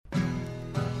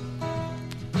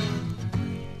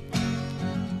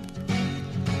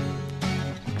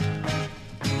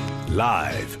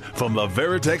Live from the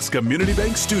Veritex Community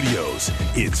Bank Studios,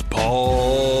 it's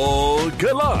Paul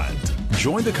Gallant.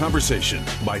 Join the conversation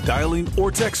by dialing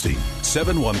or texting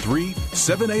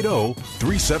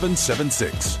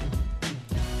 713-780-3776.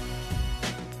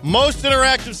 Most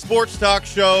interactive sports talk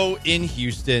show in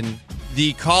Houston.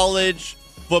 The college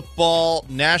football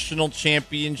national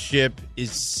championship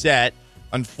is set.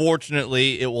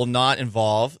 Unfortunately, it will not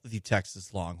involve the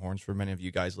Texas Longhorns. For many of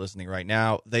you guys listening right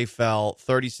now, they fell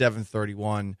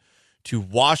 37-31 to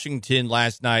Washington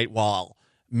last night, while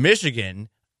Michigan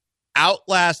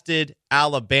outlasted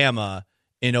Alabama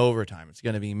in overtime. It's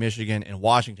going to be Michigan and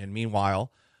Washington. Meanwhile,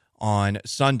 on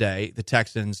Sunday, the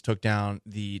Texans took down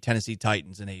the Tennessee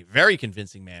Titans in a very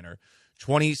convincing manner,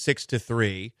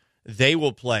 26-3. They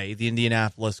will play the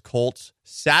Indianapolis Colts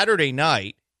Saturday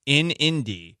night in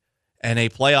Indy, and a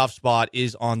playoff spot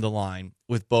is on the line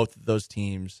with both of those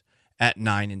teams at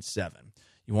 9-7.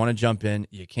 You want to jump in,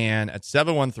 you can at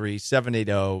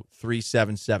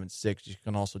 713-780-3776. You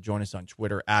can also join us on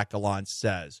Twitter,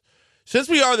 @GallantSays. Since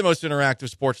we are the most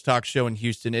interactive sports talk show in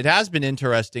Houston, it has been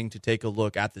interesting to take a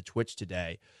look at the Twitch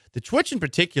today. The Twitch in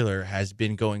particular has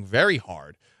been going very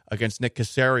hard against Nick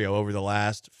Caserio over the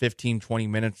last 15, 20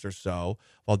 minutes or so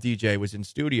while DJ was in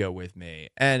studio with me.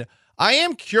 And I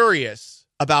am curious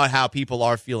about how people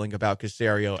are feeling about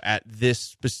Caserio at this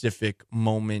specific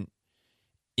moment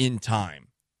in time.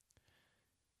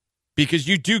 Because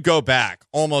you do go back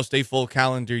almost a full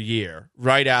calendar year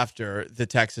right after the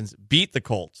Texans beat the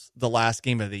Colts the last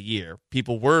game of the year.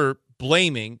 People were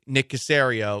blaming Nick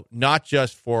Caserio not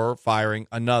just for firing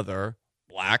another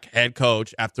black head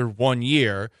coach after 1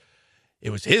 year. It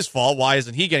was his fault. Why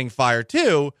isn't he getting fired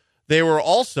too? They were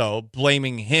also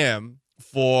blaming him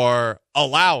for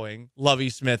allowing Lovie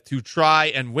Smith to try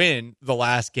and win the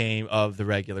last game of the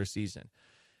regular season.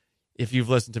 If you've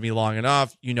listened to me long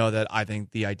enough, you know that I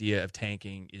think the idea of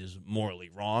tanking is morally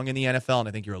wrong in the NFL, and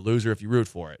I think you're a loser if you root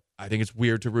for it. I think it's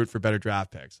weird to root for better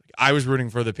draft picks. I was rooting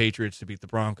for the Patriots to beat the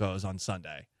Broncos on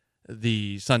Sunday,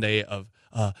 the Sunday of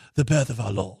the birth of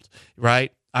our Lord,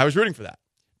 right? I was rooting for that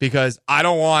because I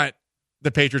don't want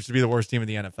the Patriots to be the worst team in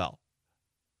the NFL.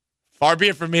 Far be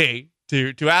it from me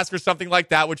to ask for something like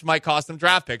that, which might cost them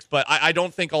draft picks. But I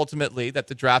don't think ultimately that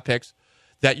the draft picks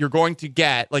that you're going to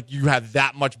get, like, you have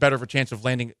that much better of a chance of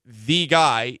landing the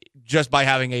guy just by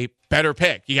having a better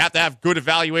pick. You have to have good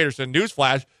evaluators. And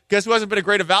newsflash, guess who hasn't been a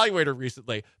great evaluator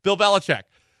recently? Bill Belichick.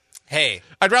 Hey.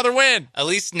 I'd rather win. At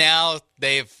least now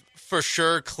they've for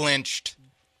sure clinched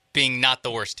being not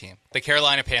the worst team. The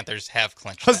Carolina Panthers have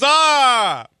clinched.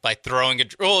 Huzzah! By throwing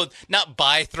not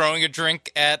by throwing a drink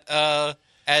at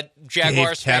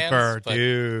Jaguars Dave Tepper, fans. But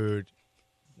dude.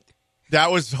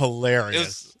 That was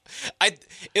hilarious.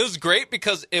 It was great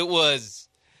because it's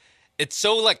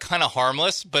so, like, kind of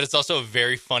harmless, but it's also a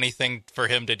very funny thing for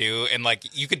him to do. And,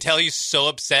 like, you could tell he's so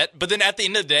upset. But then at the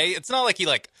end of the day, it's not like he,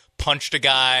 like, punched a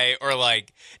guy or,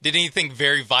 like, did anything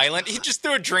very violent. He just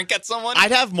threw a drink at someone.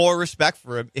 I'd have more respect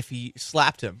for him if he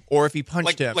slapped him or if he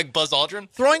punched him. Like Buzz Aldrin?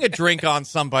 Throwing a drink on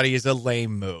somebody is a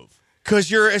lame move because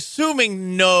you're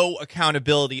assuming no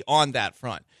accountability on that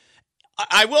front.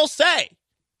 I will say,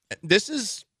 this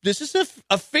is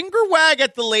a finger wag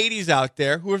at the ladies out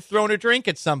there who have thrown a drink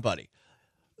at somebody.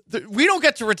 We don't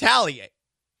get to retaliate,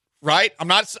 right? I'm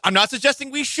not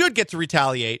suggesting we should get to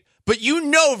retaliate, but you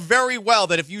know very well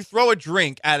that if you throw a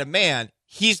drink at a man,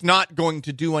 he's not going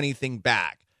to do anything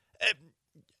back.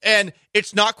 And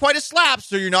it's not quite a slap,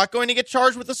 so you're not going to get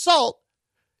charged with assault.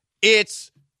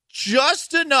 It's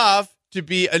just enough to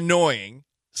be annoying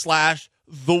 /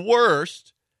 the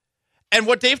worst. And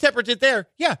what Dave Tepper did there,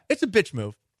 yeah, it's a bitch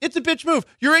move. It's a bitch move.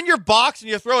 You're in your box and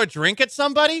you throw a drink at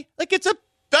somebody? Like,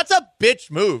 that's a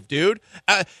bitch move, dude.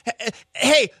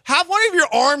 Hey, have one of your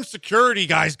armed security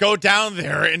guys go down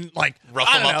there and, like,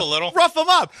 rough them up a little. Rough them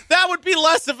up. That would be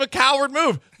less of a coward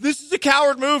move. This is a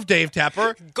coward move, Dave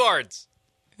Tepper.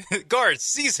 Guards,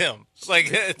 seize him.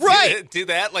 Like, right. do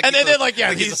that. Like, and then, like, yeah,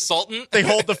 like he's assaulting. They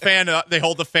hold the fan up,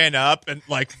 and,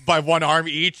 like, by one arm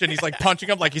each, and he's, like, punching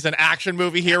him like he's an action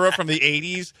movie hero from the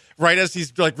 80s, right as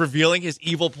he's, like, revealing his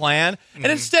evil plan. And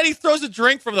instead he throws a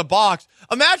drink from the box.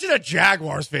 Imagine a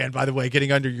Jaguars fan, by the way,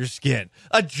 getting under your skin.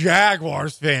 A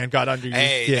Jaguars fan got under your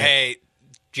skin. Hey,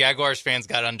 Jaguars fans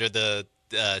got under the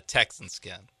Texan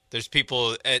skin. There's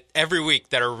people every week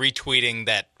that are retweeting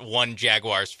that one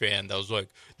Jaguars fan that was like,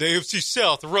 the AFC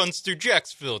South runs through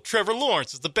Jacksonville. Trevor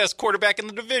Lawrence is the best quarterback in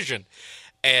the division.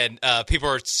 And people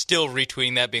are still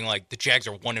retweeting that, being like, the Jags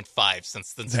are 1-5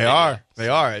 since then. They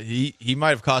are. He might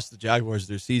have cost the Jaguars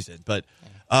their season. But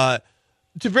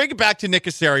to bring it back to Nick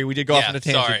Caserio, we did go off on a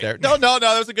tangent there. No,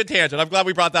 that was a good tangent. I'm glad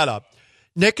we brought that up.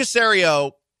 Nick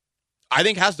Caserio I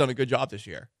think has done a good job this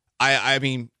year. I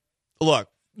mean, look,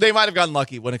 they might have gotten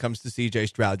lucky when it comes to C.J.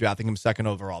 Stroud, drafting him second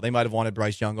overall. They might have wanted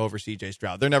Bryce Young over C.J.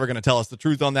 Stroud. They're never going to tell us the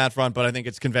truth on that front, but I think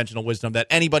it's conventional wisdom that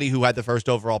anybody who had the first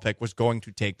overall pick was going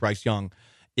to take Bryce Young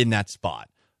in that spot.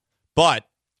 But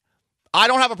I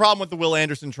don't have a problem with the Will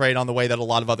Anderson trade on the way that a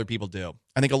lot of other people do.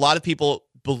 I think a lot of people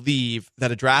believe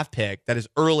that a draft pick that is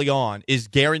early on is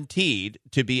guaranteed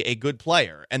to be a good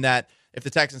player, and that if the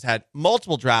Texans had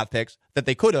multiple draft picks, that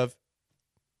they could have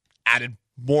added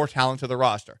more talent to the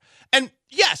roster. And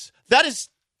yes, that is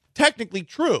technically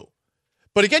true.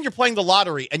 But again, you're playing the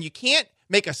lottery, and you can't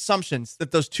make assumptions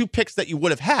that those 2 picks that you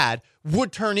would have had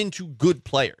would turn into good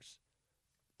players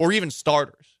or even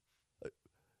starters.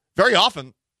 Very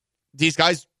often, these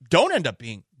guys don't end up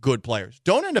being good players,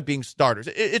 don't end up being starters.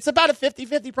 It's about a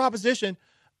 50-50 proposition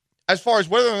as far as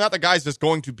whether or not the guy's just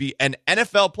going to be an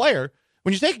NFL player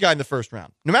when you take a guy in the first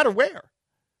round, no matter where.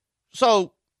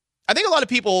 So I think a lot of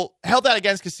people held that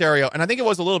against Caserio, and I think it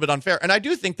was a little bit unfair. And I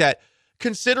do think that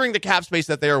considering the cap space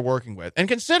that they are working with, and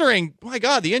considering, my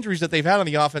God, the injuries that they've had on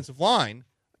the offensive line,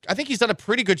 I think he's done a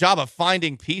pretty good job of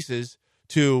finding pieces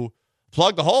to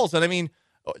plug the holes. And I mean,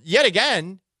 yet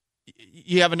again,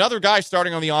 you have another guy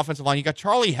starting on the offensive line. You got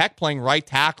Charlie Heck playing right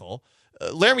tackle.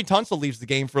 Laramie Tunsil leaves the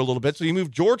game for a little bit, so you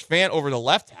move George Fant over to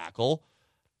left tackle.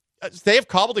 They have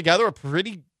cobbled together a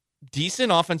pretty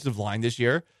decent offensive line this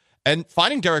year. And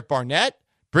finding Derek Barnett,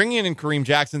 bringing in Kareem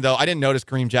Jackson, though, I didn't notice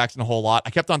Kareem Jackson a whole lot. I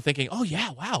kept on thinking, oh,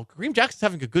 yeah, wow, Kareem Jackson's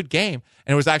having a good game.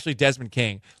 And it was actually Desmond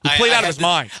King, who played out of his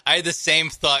mind. I had the same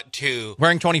thought, too.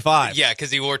 Wearing 25. Yeah, because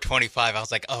he wore 25. I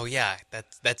was like, oh, yeah,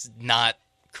 that's not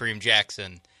Kareem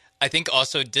Jackson. I think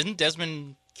also, didn't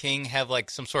Desmond King have like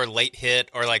some sort of late hit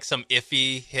or like some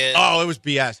iffy hit? Oh, it was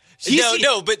BS.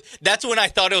 No, but that's when I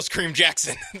thought it was Kareem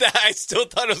Jackson. I still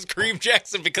thought it was Kareem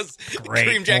Jackson because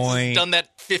Kareem Jackson's done that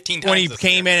 15 times. When he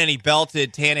came in and he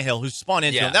belted Tannehill, who spun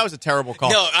into him. That was a terrible call.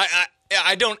 No,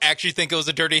 I don't actually think it was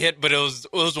a dirty hit, but it was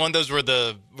one of those where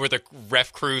the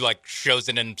ref crew like shows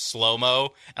it in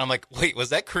slow-mo, and I'm like, wait, was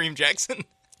that Kareem Jackson?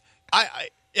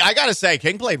 I got to say,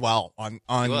 King played well on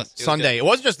Sunday. It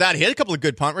wasn't just that. He had a couple of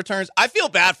good punt returns. I feel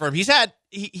bad for him. He had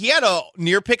a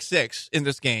near pick 6 in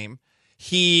this game.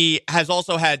 He has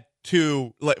also had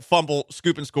 2 fumble,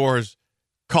 scoop, and scores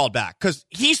called back because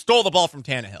he stole the ball from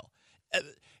Tannehill.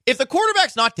 If the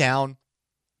quarterback's not down,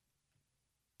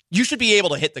 you should be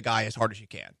able to hit the guy as hard as you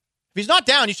can. If he's not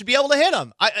down, you should be able to hit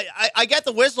him. I get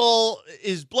the whistle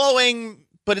is blowing,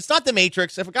 but it's not the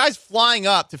Matrix. If a guy's flying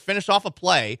up to finish off a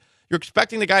play, you're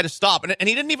expecting the guy to stop, and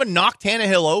he didn't even knock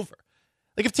Tannehill over.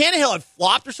 Like, if Tannehill had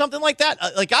flopped or something like that,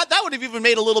 that would have even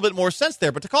made a little bit more sense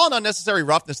there. But to call an unnecessary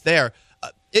roughness there,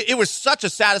 it was such a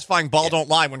satisfying ball don't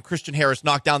lie when Christian Harris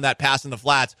knocked down that pass in the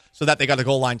flats so that they got a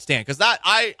goal line stand. Because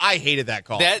I hated that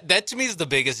call. That to me is the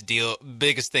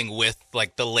biggest thing with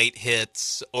like the late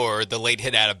hits or the late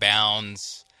hit out of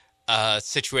bounds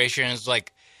situations.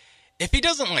 Like, if he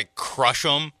doesn't like crush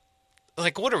them,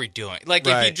 like, what are we doing? Like,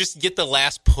 If you just get the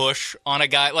last push on a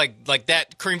guy like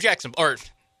that, Kareem Jackson or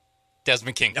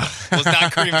Desmond King was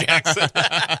not Kareem Jackson.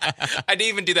 I didn't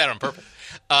even do that on purpose.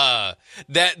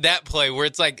 That play where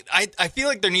it's like, I feel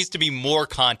like there needs to be more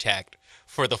contact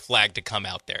for the flag to come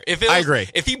out there. I agree.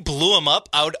 If he blew him up,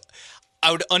 I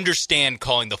would understand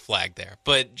calling the flag there.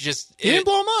 But just he didn't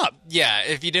blow him up. Yeah,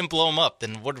 if you didn't blow him up,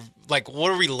 then what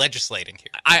are we legislating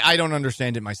here? I don't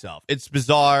understand it myself. It's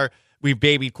bizarre. We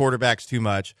babied quarterbacks too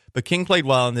much. But King played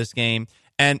well in this game.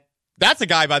 And that's a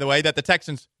guy, by the way, that the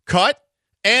Texans cut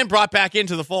and brought back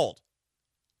into the fold.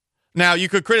 Now, you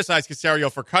could criticize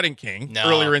Caserio for cutting King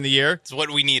earlier in the year. It's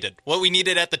what we needed. What we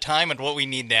needed at the time and what we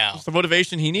need now. It's the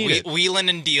motivation he needed. Wheeling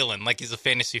and dealing like he's a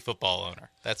fantasy football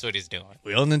owner. That's what he's doing.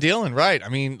 Wheeling and dealing, right. I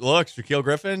mean, look, Shaquille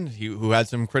Griffin, who had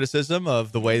some criticism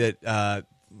of the way that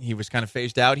he was kind of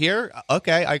phased out here.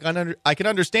 Okay, I can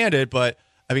understand it, but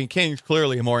I mean, King's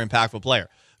clearly a more impactful player.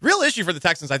 Real issue for the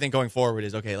Texans, I think, going forward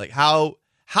is, okay, like how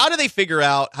do they figure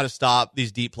out how to stop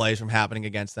these deep plays from happening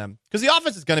against them? Because the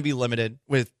offense is going to be limited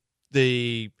with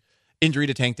the injury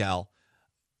to Tank Dell.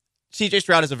 C.J.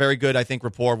 Stroud has a very good, I think,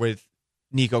 rapport with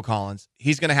Nico Collins.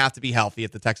 He's going to have to be healthy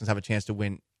if the Texans have a chance to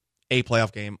win a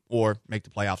playoff game or make the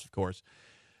playoffs, of course.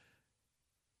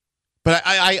 But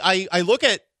I look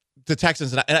at the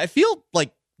Texans, and I feel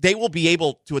like they will be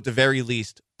able to, at the very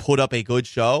least, put up a good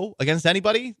show against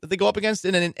anybody that they go up against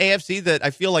in an AFC that I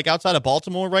feel like outside of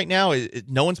Baltimore right now,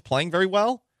 no one's playing very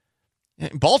well.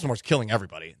 Baltimore's killing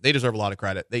everybody. They deserve a lot of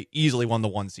credit. They easily won the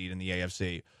 1 seed in the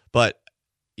AFC. But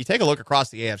you take a look across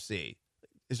the AFC.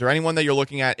 Is there anyone that you're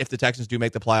looking at if the Texans do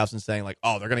make the playoffs and saying, like,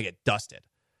 oh, they're going to get dusted?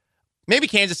 Maybe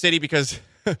Kansas City because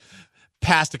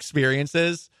past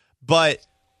experiences. But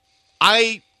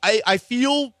I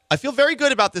feel very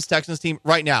good about this Texans team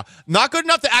right now. Not good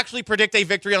enough to actually predict a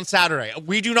victory on Saturday.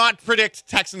 We do not predict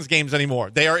Texans games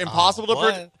anymore. They are impossible to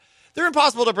predict. They're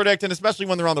impossible to predict, and especially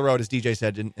when they're on the road, as DJ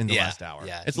said in the last hour.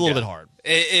 Yeah, it's a little bit hard.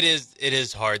 It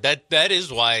is hard. That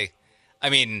is why. I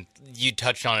mean, you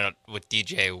touched on it with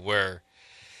DJ, where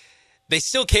they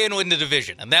still can win the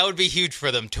division, and that would be huge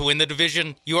for them to win the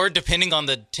division. You are depending on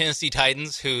the Tennessee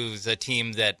Titans, who's a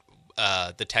team that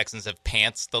the Texans have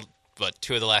pantsed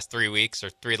 2 of the last 3 weeks, or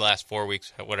 3 of the last 4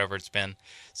 weeks, whatever it's been.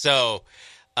 So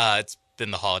it's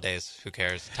been the holidays. Who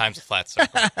cares? Time's a flat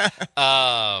circle.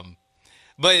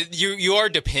 But you are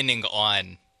depending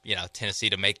on, Tennessee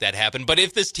to make that happen. But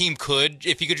if this team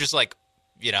if you could just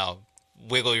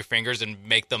wiggle your fingers and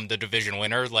make them the division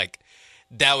winner,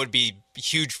 that would be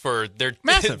huge for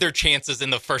their chances in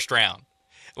the first round.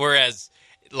 Whereas,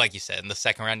 like you said, in the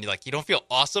second round, you don't feel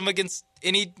awesome against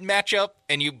any matchup,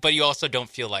 but you also don't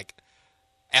feel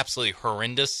absolutely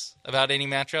horrendous about any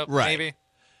matchup. Right. Maybe.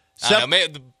 I don't know,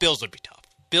 maybe the Bills would be tough.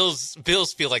 Bills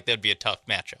feel like that'd be a tough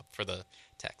matchup for the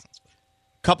Texans.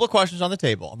 Couple of questions on the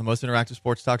table on the most interactive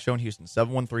sports talk show in Houston,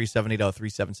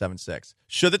 713-780-3776.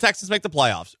 Should the Texans make the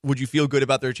playoffs, would you feel good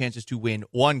about their chances to win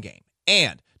one game?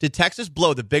 And did Texas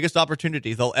blow the biggest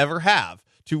opportunity they'll ever have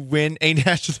to win a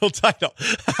national title?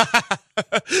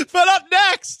 But up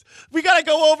next, we got to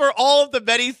go over all of the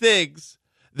many things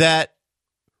that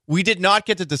we did not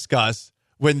get to discuss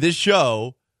when this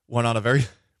show went on a very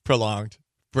prolonged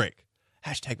break.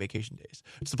 Hashtag vacation days.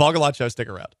 It's the Paul Gallant Show. Stick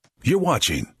around. You're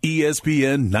watching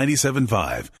ESPN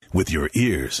 97.5 with your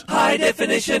ears. High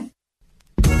definition.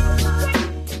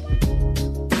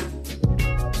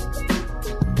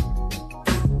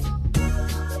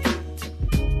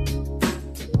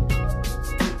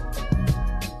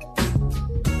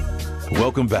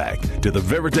 Welcome back to the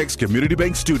Veritex Community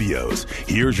Bank Studios.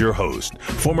 Here's your host,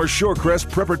 former Shorecrest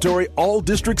Preparatory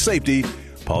All-District Safety,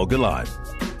 Paul Gallant.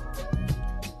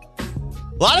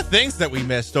 A lot of things that we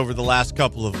missed over the last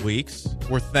couple of weeks.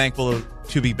 We're thankful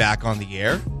to be back on the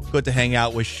air. Good to hang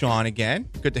out with Sean again.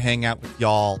 Good to hang out with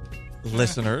y'all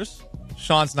listeners.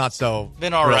 Sean's not so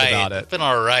been all right about it. Been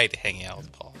all right hanging out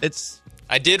with Paul.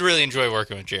 I did really enjoy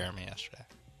working with Jeremy yesterday.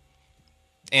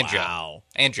 And Joe.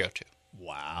 And Joe too.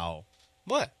 Wow.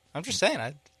 What? I'm just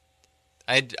saying.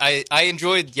 I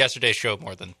enjoyed yesterday's show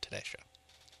more than today's show.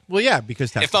 Well, yeah,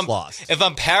 because Texas lost. If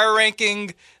I'm power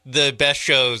ranking the best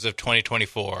shows of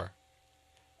 2024,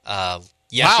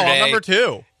 yesterday, I'm number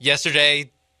 2.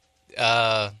 Yesterday,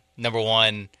 number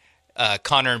 1.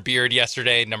 Connor and Beard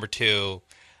yesterday, number 2.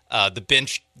 The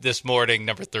Bench this morning,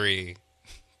 number 3.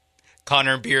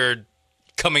 Connor and Beard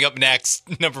coming up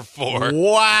next, number 4.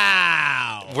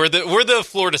 Wow. We're the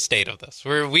Florida State of this.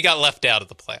 We got left out of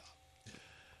the playoff.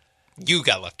 You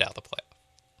got left out of the playoff.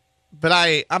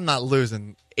 But I'm not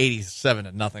losing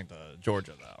 87-0 to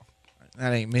Georgia, though.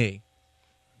 That ain't me.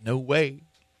 No way.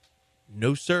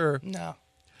 No, sir. No.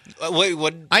 Wait,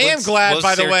 what? I am glad,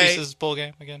 by the way. Syracuse's bowl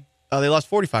game again? They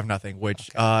lost 45-0, which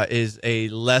is a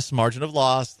less margin of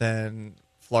loss than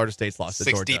Florida State's loss to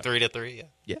Georgia. 63-3,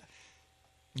 yeah.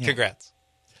 Congrats.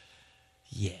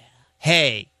 Yeah.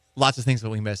 Hey, lots of things that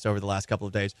we missed over the last couple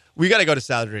of days. We got to go to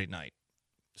Saturday night.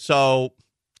 So,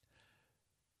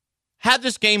 had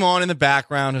this game on in the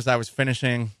background as I was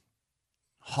finishing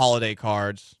holiday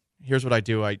cards. Here's what I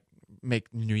do. I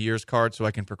make New Year's cards so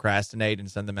I can procrastinate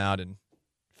and send them out in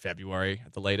February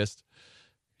at the latest.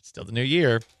 It's still the new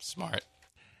year. Smart.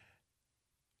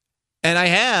 And I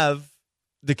have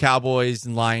the Cowboys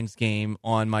and Lions game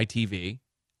on my TV.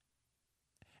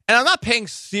 And I'm not paying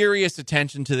serious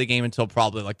attention to the game until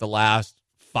probably the last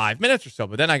 5 minutes or so.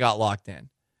 But then I got locked in.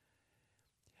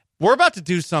 We're about to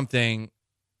do something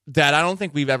that I don't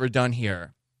think we've ever done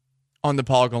here on the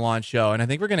Paul Gallant Show. And I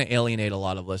think we're going to alienate a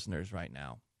lot of listeners right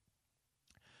now.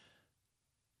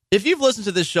 If you've listened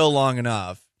to this show long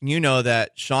enough, you know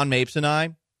that Sean Mapes and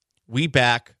I, we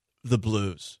back the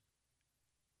Blues.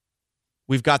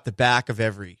 We've got the back of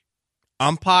every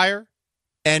umpire,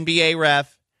 NBA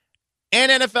ref, and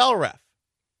NFL ref.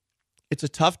 It's a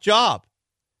tough job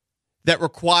that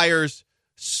requires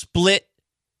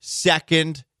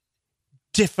split-second,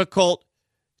 difficult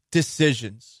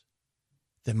decisions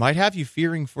that might have you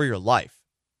fearing for your life.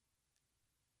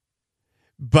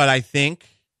 But I think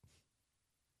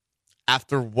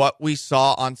after what we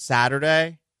saw on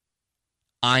Saturday,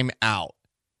 I'm out.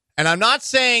 And I'm not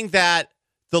saying that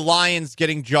the Lions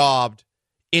getting jobbed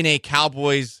in a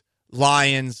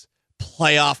Cowboys-Lions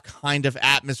playoff kind of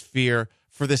atmosphere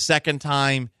for the second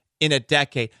time in a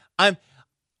decade.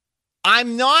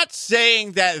 I'm not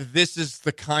saying that this is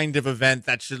the kind of event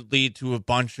that should lead to a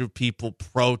bunch of people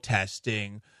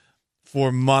protesting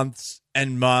for months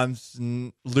and months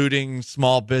and looting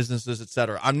small businesses,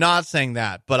 etc. I'm not saying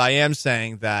that, but I am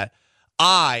saying that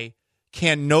I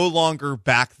can no longer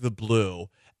back the Blue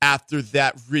after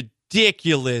that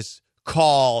ridiculous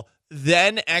call,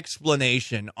 then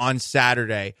explanation on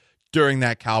Saturday during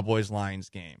that Cowboys-Lions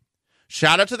game.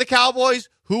 Shout out to the Cowboys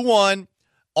who won.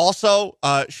 Also,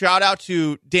 shout out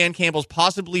to Dan Campbell's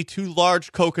possibly too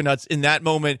large coconuts in that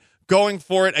moment, going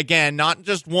for it again, not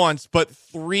just once, but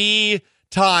 3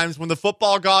 times when the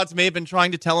football gods may have been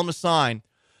trying to tell him a sign.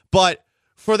 But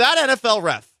for that NFL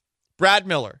ref, Brad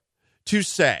Miller, to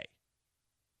say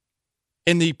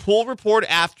in the pool report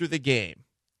after the game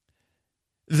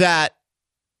that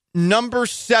number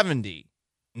 70,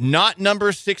 not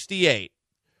number 68,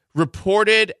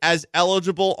 reported as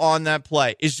eligible on that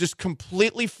play is just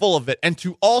completely full of it. And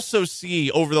to also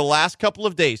see over the last couple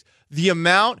of days the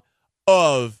amount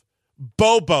of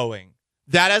boboing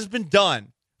that has been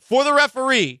done for the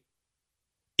referee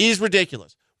is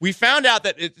ridiculous. We found out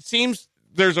that it seems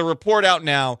there's a report out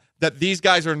now that these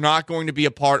guys are not going to be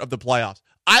a part of the playoffs.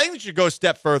 I think we should go a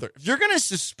step further. If you're going to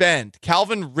suspend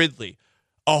Calvin Ridley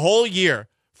a whole year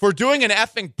for doing an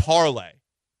effing parlay,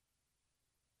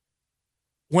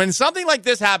 when something like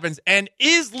this happens and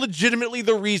is legitimately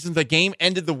the reason the game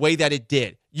ended the way that it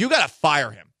did, you got to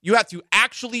fire him. You have to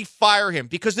actually fire him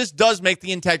because this does make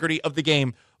the integrity of the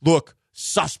game look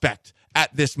suspect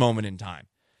at this moment in time.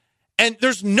 And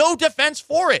there's no defense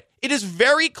for it. It is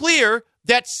very clear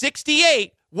that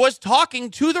 68 was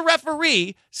talking to the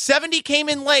referee, 70 came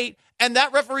in late, and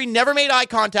that referee never made eye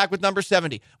contact with number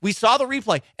 70. We saw the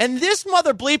replay, and this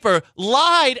mother bleeper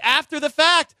lied after the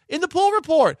fact in the pool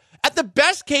report. At the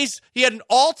best case, he had an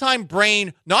all-time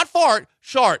brain, not fart,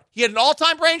 shart. He had an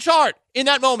all-time brain shart in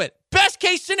that moment. Best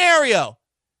case scenario.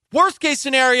 Worst case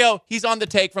scenario, he's on the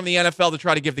take from the NFL to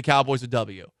try to give the Cowboys a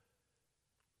W.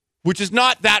 Which is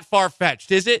not that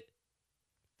far-fetched, is it?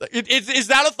 Is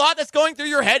that a thought that's going through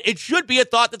your head? It should be a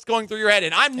thought that's going through your head.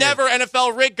 And I'm never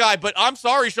NFL rig guy, but I'm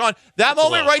sorry, Sean. That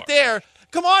moment right there,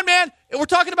 come on, man. We're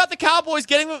talking about the Cowboys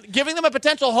giving them a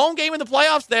potential home game in the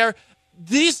playoffs there.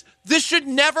 This should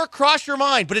never cross your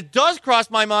mind, but it does cross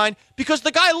my mind because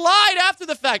the guy lied after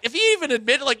the fact. If he even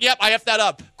admitted, like, yep, I effed that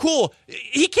up, cool.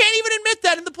 He can't even admit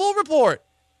that in the pool report.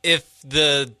 If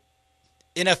the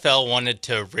NFL wanted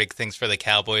to rig things for the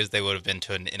Cowboys, they would have been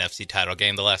to an NFC title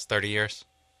game the last 30 years.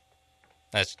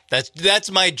 That's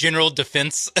my general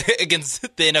defense against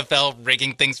the NFL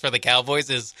rigging things for the Cowboys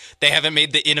is they haven't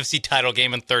made the NFC title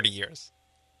game in 30 years.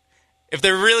 If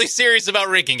they're really serious about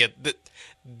rigging it,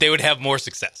 they would have more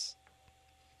success.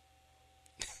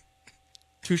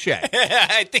 Touche.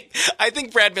 I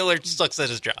think Brad Miller sucks at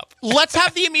his job. Let's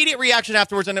have the immediate reaction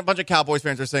afterwards, and a bunch of Cowboys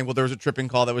fans are saying, well, there was a tripping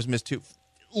call that was missed too.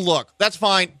 Look, that's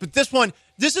fine, but this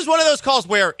is one of those calls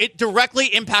where it directly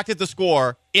impacted the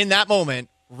score in that moment,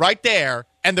 right there,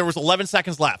 and there was 11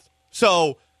 seconds left.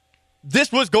 So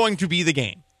this was going to be the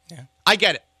game. Yeah. I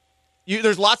get it.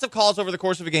 There's lots of calls over the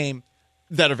course of a game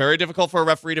that are very difficult for a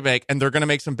referee to make, and they're going to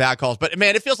make some bad calls. But,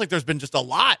 man, it feels like there's been just a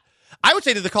lot. I would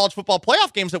say to the college football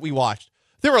playoff games that we watched,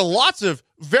 there were lots of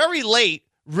very late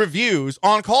reviews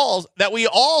on calls that we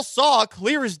all saw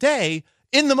clear as day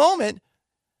in the moment,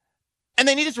 and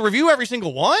they needed to review every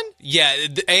single one? Yeah,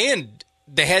 and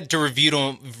they had to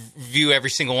review every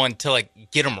single one to, like,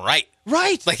 get them right.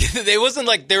 Right. Like, it wasn't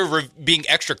like they were being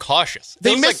extra cautious.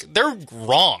 They're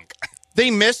wrong. They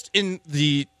missed in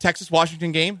the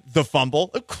Texas-Washington game the fumble.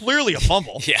 Clearly a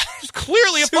fumble. Yeah. Just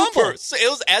clearly a fumble. It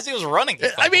was as he was running.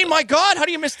 I mean, my God, how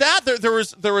do you miss that? There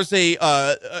was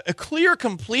a clear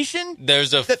completion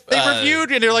that they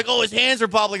reviewed, and they're like, oh, his hands are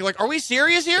bobbling. Like, are we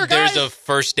serious here, guys? There's a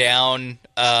first down.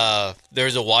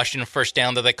 There's a Washington first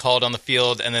down that they called on the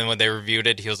field, and then when they reviewed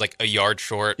it, he was like a yard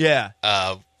short. Yeah.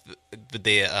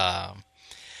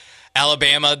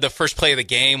 Alabama, the first play of the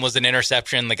game was an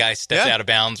interception. The guy stepped out of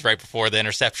bounds right before the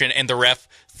interception, and the ref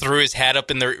threw his hat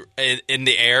up in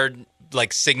the air,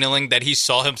 like signaling that he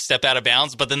saw him step out of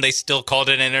bounds. But then they still called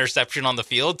it an interception on the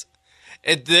field.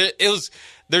 There's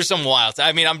some wilds.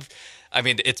 I mean,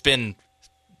 it's been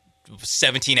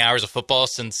 17 hours of football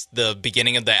since the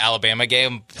beginning of the Alabama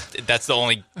game. That's the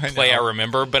only play I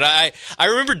remember. But I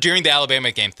remember during the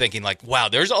Alabama game thinking, like, wow,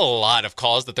 there's a lot of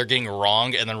calls that they're getting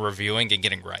wrong and then reviewing and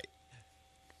getting right.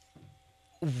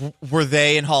 Were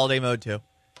they in holiday mode too?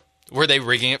 Were they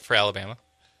rigging it for Alabama?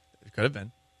 It could have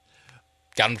been.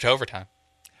 Got them to overtime.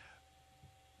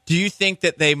 Do you think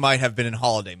that they might have been in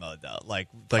holiday mode, though? Like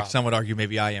some would argue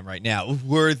maybe I am right now.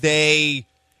 Were they...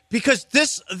 Because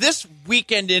this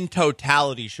weekend in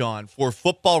totality, Sean, for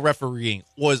football refereeing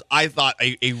was, I thought,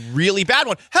 a really bad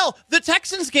one. Hell, the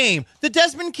Texans game, the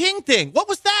Desmond King thing. What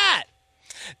was that?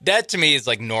 That to me is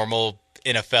like normal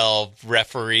NFL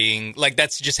refereeing. Like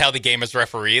that's just how the game is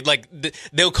refereed. Like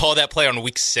they'll call that play on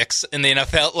week 6 in the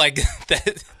NFL. Like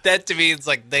that to me is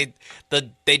like they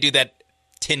do that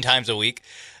 10 times a week.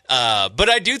 But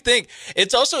I do think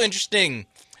it's also interesting.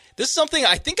 This is something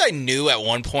I think I knew at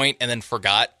one point and then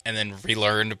forgot and then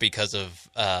relearned because of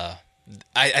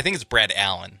I think it's Brad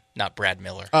Allen, not Brad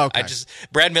Miller. Oh, okay.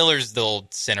 Brad Miller's the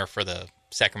old center for the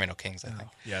Sacramento Kings, I think.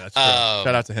 Yeah, that's true. Shout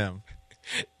out to him.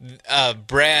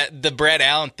 The Brad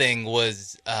Allen thing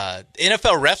was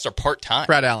NFL refs are part-time.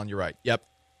 Brad Allen, you're right. Yep.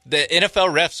 The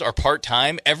NFL refs are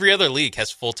part-time. Every other league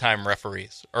has full-time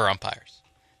referees or umpires.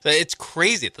 So it's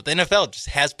crazy that the NFL just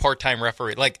has part-time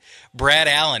referee. Like Brad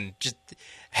Allen just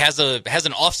has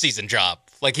an off-season job.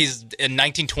 Like he's a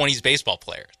 1920s baseball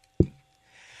player.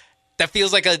 That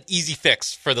feels like an easy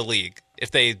fix for the league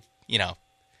if they,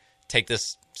 take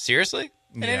this seriously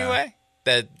in any way.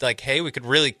 That like, hey, we could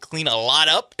really clean a lot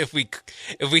up if we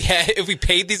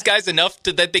paid these guys enough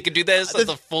that they could do this as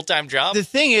a full-time job. The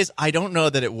thing is, I don't know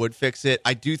that it would fix it.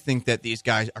 I do think that these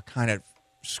guys are kind of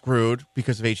screwed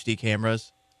because of HD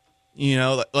cameras.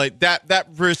 Like that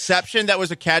reception that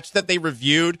was a catch that they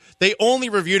reviewed. They only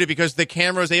reviewed it because the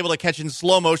camera was able to catch in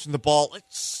slow motion the ball like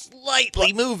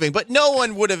slightly moving. But no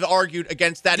one would have argued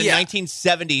against that in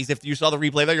 1970s if you saw the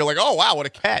replay there. You're like, oh wow, what a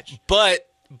catch! But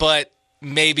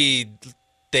maybe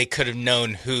they could have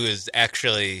known who is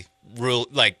actually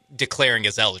declaring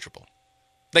as eligible.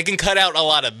 They can cut out a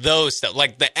lot of those stuff,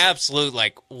 like the absolute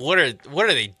what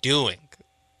are they doing?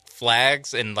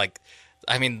 Flags and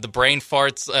the brain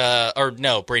farts,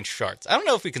 brain sharts. I don't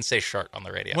know if we can say shart on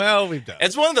the radio. Well, we've done.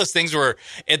 It's one of those things where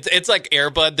it's like Air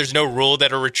Bud. There's no rule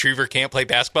that a retriever can't play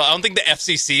basketball. I don't think the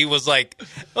FCC was like,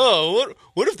 oh,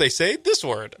 what if they say this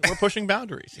word? We're pushing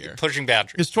boundaries here. Pushing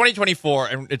boundaries. It's 2024,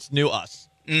 and it's new us.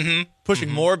 Mm-hmm. Pushing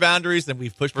more boundaries than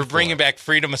we've pushed before. We're bringing back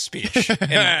freedom of speech.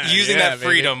 And using that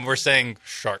freedom, we're saying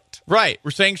shart. Right. We're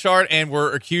saying shart, and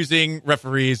we're accusing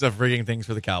referees of rigging things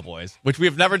for the Cowboys, which we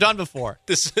have never done before.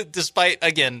 Despite,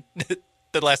 again,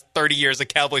 the last 30 years of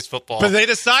Cowboys football. But they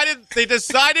decided for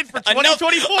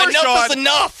 2024, enough is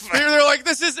enough. They're like,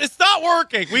 it's not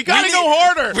working. We got to go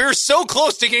harder. We were so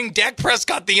close to getting Dak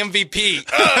Prescott the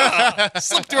MVP.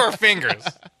 Slipped through our fingers.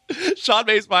 Sean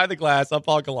Mace behind the glass. I'm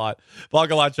Paul Gallant. Paul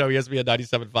Gallant Show, ESPN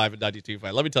 97.5 and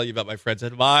 92.5. Let me tell you about my friends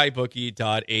at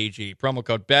MyBookie.ag. Promo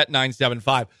code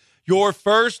BET975. Your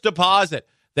first deposit,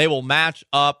 they will match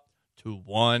up to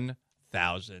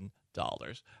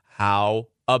 $1,000. How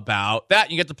about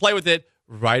that? You get to play with it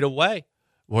right away.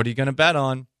 What are you going to bet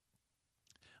on?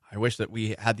 I wish that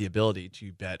we had the ability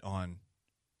to bet on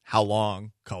how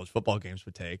long college football games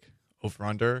would take. Over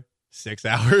under 6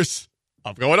 hours.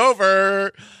 I'm going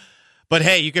over. But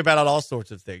hey, you can bet on all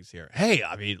sorts of things here. Hey,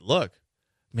 I mean, look,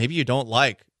 maybe you don't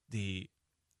like the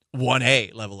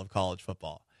 1A level of college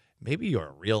football. Maybe you're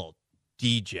a real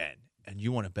D-gen and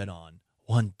you want to bet on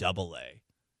 1AA.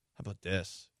 How about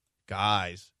this?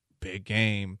 Guys, big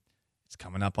game. It's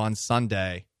coming up on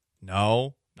Sunday.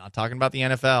 No, not talking about the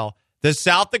NFL. The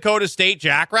South Dakota State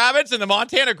Jackrabbits and the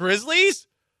Montana Grizzlies?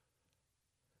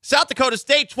 South Dakota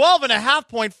State,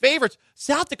 12.5-point favorites.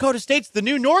 South Dakota State's the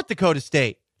new North Dakota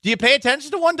State. Do you pay attention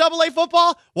to 1AA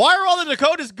football? Why are all the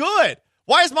Dakotas good?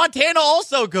 Why is Montana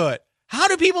also good? How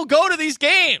do people go to these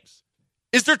games?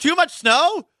 Is there too much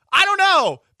snow? I don't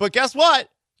know. But guess what?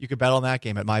 You can bet on that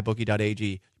game at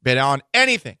mybookie.ag. Bet on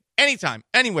anything, anytime,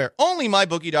 anywhere. Only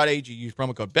mybookie.ag. Use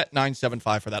promo code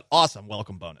BET975 for that awesome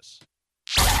welcome bonus.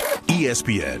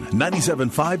 ESPN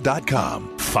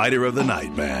 975.com. Fighter of the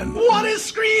night, man. One is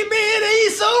screaming,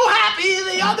 he's so happy.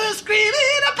 The other screaming,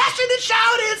 a passionate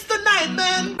shout, it's the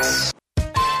Nightman.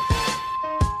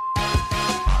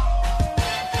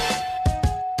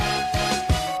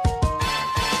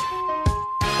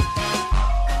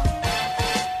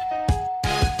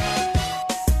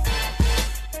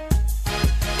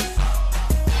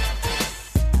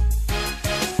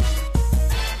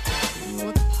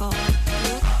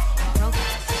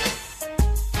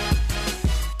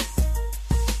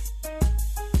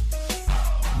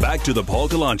 Back to the Paul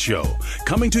Gallant Show,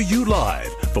 coming to you live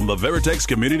from the Veritex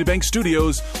Community Bank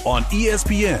Studios on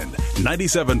ESPN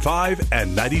 97.5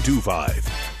 and 92.5.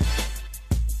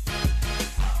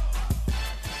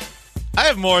 I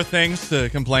have more things to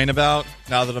complain about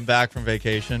now that I'm back from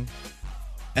vacation.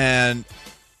 And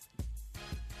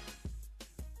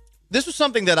this was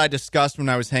something that I discussed when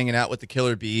I was hanging out with the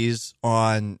Killer Bees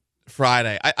on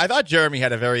Friday. I thought Jeremy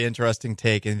had a very interesting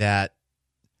take in that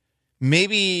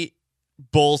maybe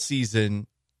bowl season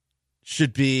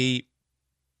should be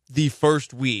the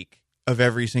first week of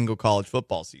every single college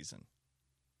football season.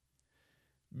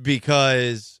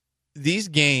 Because these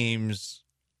games,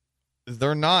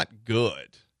 they're not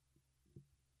good.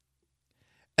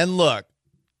 And look,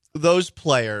 those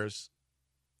players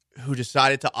who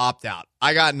decided to opt out,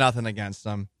 I got nothing against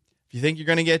them. If you think you're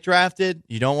going to get drafted,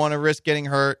 you don't want to risk getting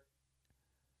hurt,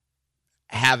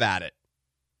 have at it.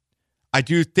 I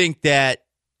do think that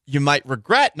you might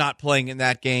regret not playing in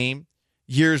that game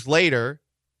years later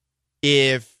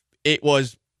if it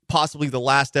was possibly the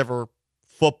last ever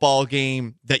football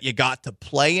game that you got to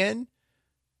play in.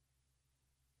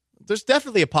 There's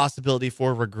definitely a possibility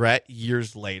for regret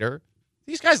years later.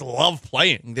 These guys love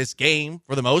playing this game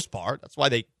for the most part. That's why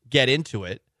they get into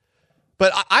it.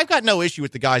 But I've got no issue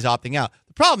with the guys opting out.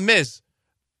 The problem is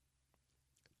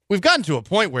we've gotten to a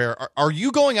point where are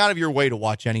you going out of your way to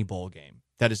watch any bowl game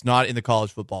that is not in the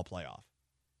college football playoff?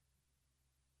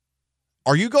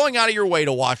 Are you going out of your way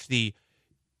to watch the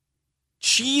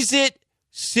Cheez-It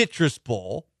Citrus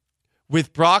Bowl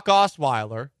with Brock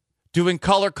Osweiler doing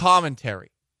color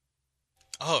commentary?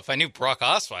 Oh, if I knew Brock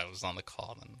Osweiler was on the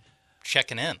call, then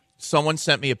checking in. Someone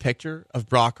sent me a picture of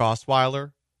Brock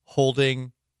Osweiler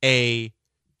holding a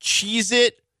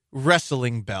Cheez-It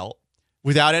wrestling belt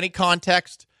without any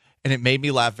context, and it made me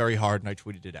laugh very hard, and I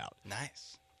tweeted it out.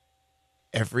 Nice.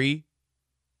 Every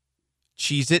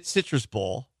Cheez-It Citrus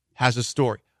Bowl has a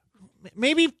story.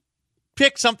 Maybe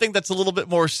pick something that's a little bit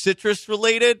more citrus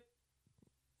related,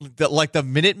 like the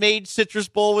Minute Maid Citrus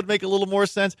Bowl would make a little more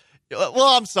sense.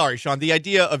 Well, I'm sorry, Sean. The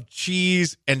idea of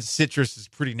cheese and citrus is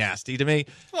pretty nasty to me.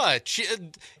 What?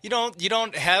 You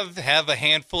don't have a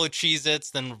handful of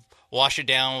Cheez-Its, then wash it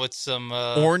down with some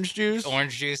orange juice?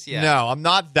 Orange juice, yeah. No, I'm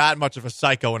not that much of a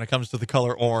psycho when it comes to the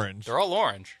color orange. They're all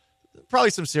orange. Probably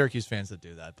some Syracuse fans that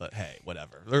do that, but hey,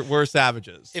 whatever. We're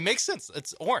savages. It makes sense.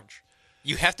 It's orange.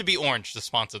 You have to be orange to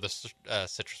sponsor the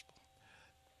Citrus Bowl.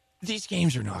 These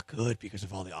games are not good because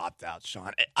of all the opt-outs,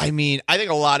 Sean. I mean, I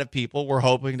think a lot of people were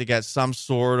hoping to get some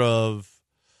sort of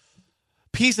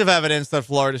piece of evidence that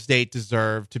Florida State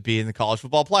deserved to be in the college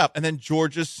football playoff, and then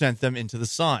Georgia sent them into the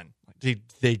sun.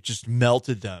 They just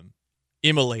melted them,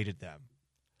 immolated them.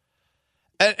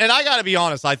 And I got to be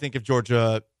honest, I think if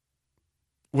Georgia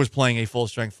was playing a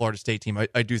full-strength Florida State team,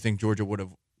 I do think Georgia would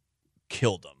have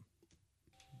killed them.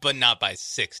 But not by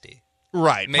 60.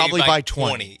 Right, maybe probably by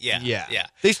 20. Yeah.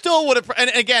 They still would have,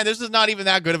 and again, this is not even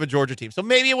that good of a Georgia team, so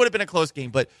maybe it would have been a close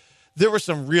game, but there were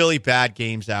some really bad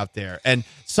games out there, and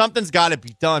something's got to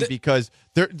be done because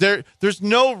there's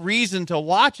no reason to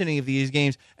watch any of these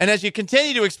games, and as you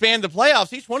continue to expand the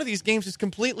playoffs, each one of these games is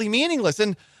completely meaningless,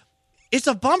 and it's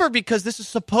a bummer because this is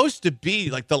supposed to be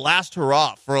like the last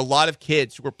hurrah for a lot of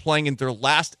kids who are playing in their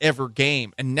last ever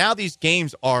game, and now these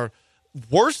games are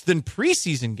worse than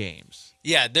preseason games.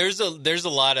 Yeah, there's a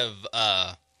lot of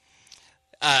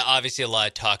obviously a lot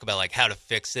of talk about like how to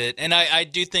fix it, and I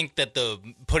do think that the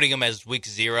putting them as week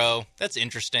 0, that's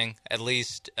interesting at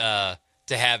least to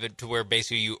have it to where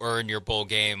basically you earn your bowl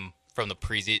game from the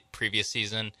previous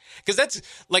season, because that's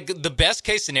like the best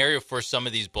case scenario for some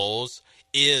of these bowls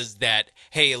is that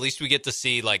hey, at least we get to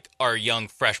see like our young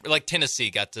freshmen, like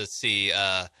Tennessee got to see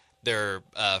their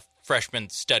freshman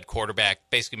stud quarterback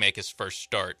basically make his first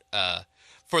start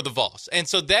for the Vols. And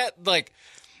so that, like,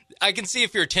 I can see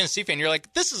if you're a Tennessee fan, you're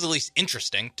like, this is at least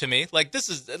interesting to me. Like, this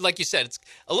is, like you said, it's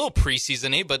a little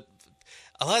preseason-y, but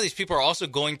a lot of these people are also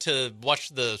going to watch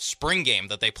the spring game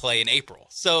that they play in April.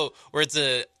 So, where it's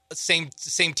a same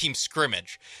team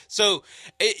scrimmage. So,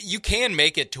 you can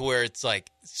make it to where it's,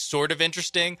 like, sort of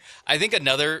interesting. I think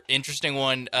another interesting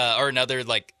one, or another,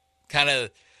 like, kind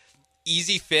of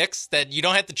easy fix that you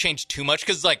don't have to change too much,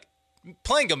 because, like,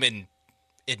 playing them in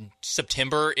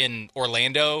September in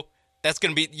Orlando, that's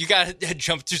going to be, you got to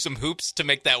jump through some hoops to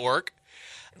make that work.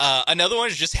 Another one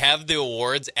is just have the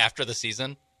awards after the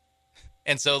season.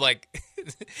 And so, like,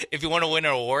 if you want to win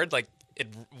an award, like, it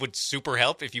would super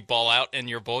help if you ball out in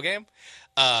your bowl game.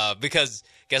 Because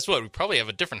guess what? We probably have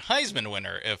a different Heisman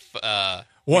winner if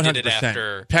we did it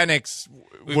after. Penix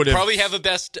would probably have a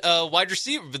best wide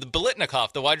receiver, the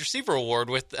Biletnikoff, the wide receiver award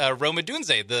with Rome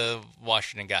Odunze, the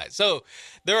Washington guy. So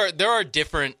there are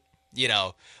different,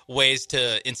 ways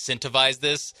to incentivize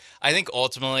this. I think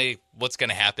ultimately what's going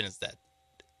to happen is that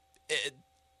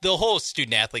the whole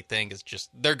student athlete thing is just,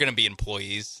 they're going to be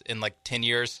employees in like 10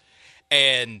 years.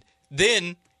 And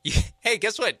then, hey,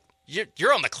 guess what?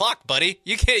 You're on the clock, buddy.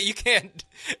 You can't.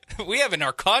 We have in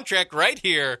our contract right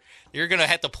here, you're going to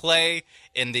have to play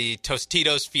in the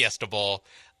Tostitos Fiesta Bowl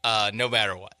no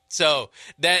matter what. So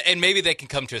that, and maybe they can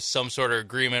come to some sort of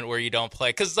agreement where you don't play.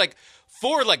 Because, like,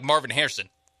 for, like, Marvin Harrison,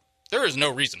 there is no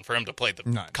reason for him to play the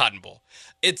Cotton Bowl.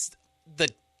 It's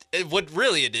what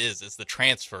really it is the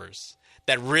transfers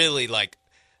that really, like,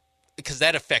 because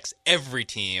that affects every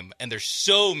team, and there's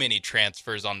so many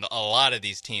transfers on a lot of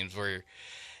these teams where,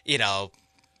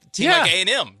 team like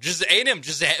A&M just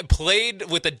played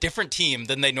with a different team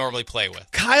than they normally play with.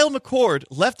 Kyle McCord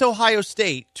left Ohio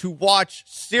State to watch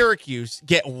Syracuse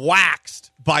get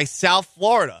waxed by South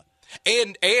Florida.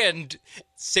 And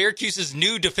Syracuse's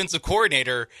new defensive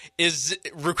coordinator is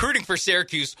recruiting for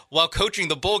Syracuse while coaching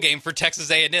the bowl game for Texas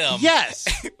A&M. Yes.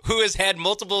 Who has had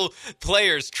multiple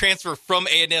players transfer from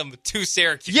A&M to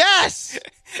Syracuse. Yes.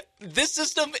 This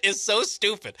system is so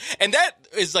stupid. And that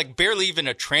is like barely even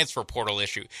a transfer portal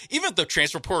issue. Even if the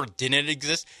transfer portal didn't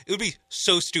exist, it would be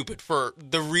so stupid for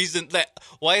the reason that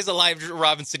why is Elijah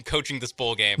Robinson coaching this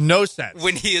bowl game? No sense.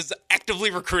 When he is actively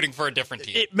recruiting for a different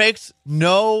team. It makes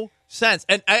no sense.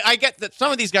 And I get that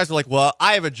some of these guys are like, well,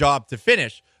 I have a job to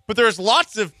finish. But there's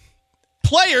lots of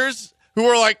players who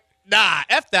are like, nah,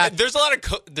 F that. There's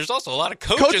also a lot of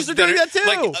coaches are doing that too.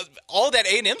 Like, all that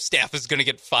A&M staff is going to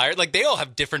get fired. Like, they all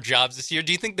have different jobs this year.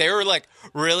 Do you think they were like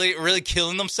really, really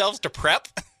killing themselves to prep?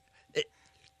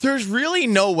 There's really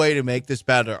no way to make this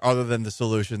better other than the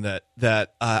solution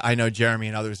that I know Jeremy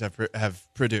and others have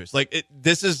produced. Like,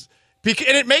 this is, and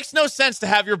it makes no sense to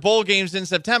have your bowl games in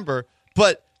September,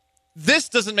 but this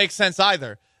doesn't make sense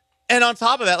either. And on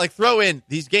top of that, like, throw in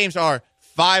these games are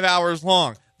 5 hours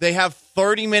long. They have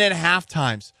 30-minute half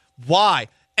times. Why?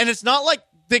 And it's not like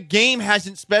the game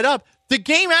hasn't sped up. The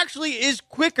game actually is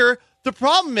quicker. The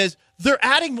problem is they're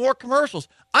adding more commercials.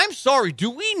 I'm sorry. Do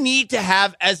we need to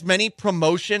have as many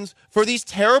promotions for these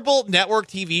terrible network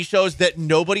TV shows that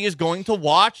nobody is going to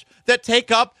watch that take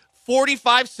up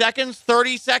 45 seconds,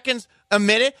 30 seconds, a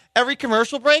minute every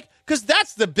commercial break? Because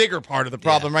that's the bigger part of the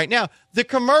problem right now. The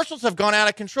commercials have gone out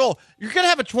of control. You're going to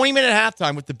have a 20-minute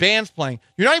halftime with the bands playing.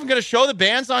 You're not even going to show the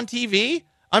bands on TV?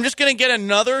 I'm just going to get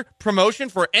another promotion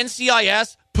for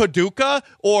NCIS Paducah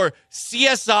or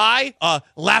CSI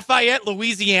Lafayette,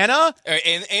 Louisiana.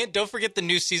 And don't forget the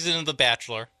new season of The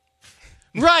Bachelor.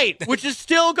 Right, which is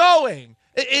still going.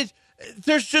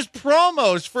 There's just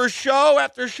promos for show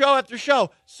after show after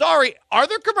show. Sorry, are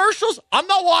there commercials? I'm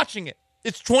not watching it.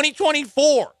 It's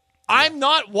 2024. I'm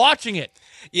not watching it.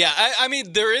 Yeah, I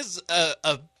mean, there is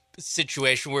a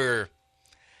situation where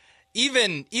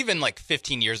even like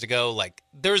 15 years ago, like,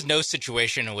 there was no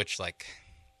situation in which, like,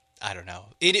 I don't know.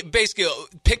 It basically,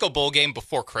 pick a bowl game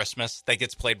before Christmas that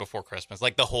gets played before Christmas,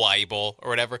 like the Hawaii Bowl or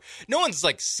whatever. No one's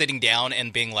like sitting down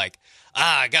and being like,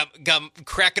 I got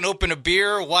cracking open a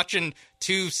beer, watching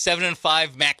two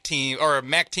 7-5 MAC team, or a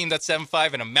MAC team that's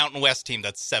 7-5 and a Mountain West team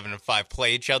that's 7-5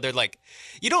 play each other. Like,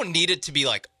 you don't need it to be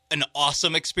like an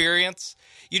awesome experience.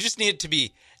 You just need it to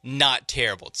be not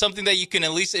terrible. It's something that you can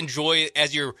at least enjoy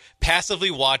as you're passively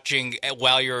watching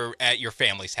while you're at your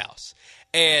family's house.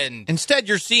 And instead,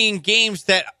 you're seeing games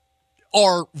that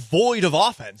are void of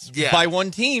offense by one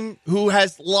team who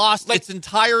has lost its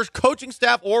entire coaching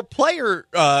staff or player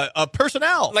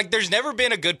personnel. Like, there's never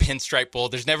been a good Pinstripe Bowl.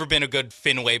 There's never been a good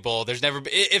Fenway Bowl. There's never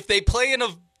been, if they play in a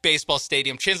baseball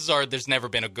stadium, chances are there's never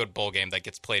been a good bowl game that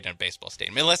gets played in a baseball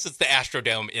stadium, unless it's the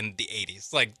Astrodome in the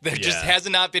 80s. Like, there just has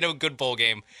not been a good bowl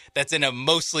game that's in a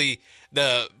mostly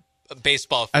the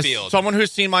baseball field. As someone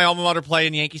who's seen my alma mater play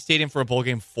in Yankee Stadium for a bowl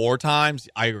game 4 times,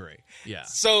 I agree. Yeah.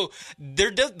 So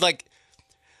there does, like,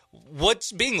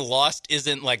 what's being lost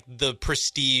isn't like the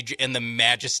prestige and the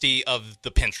majesty of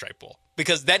the Pinstripe Bowl,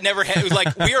 because that never had.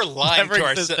 Like, we are lying to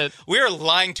ourselves. We are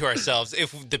lying to ourselves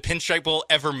if the Pinstripe Bowl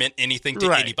ever meant anything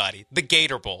to anybody. The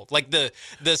Gator Bowl, like the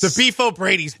Beef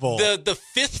O'Brady's Bowl, the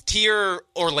 5th tier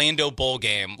Orlando Bowl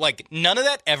game, like, none of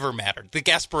that ever mattered. The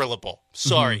Gasparilla Bowl,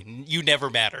 sorry, you never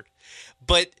mattered.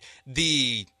 But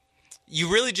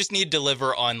you really just need to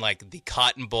deliver on, like, the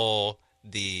Cotton Bowl,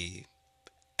 the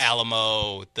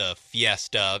Alamo, the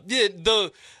Fiesta,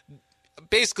 the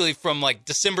basically from like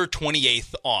December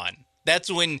 28th on.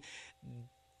 That's when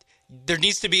there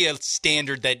needs to be a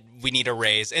standard that we need to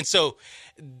raise. And so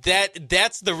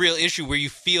that's the real issue, where you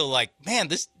feel like, man,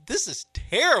 this is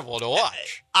terrible to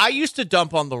watch. I used to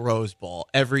dump on the Rose Bowl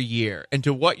every year, and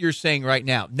to what you're saying right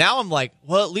now, I'm like,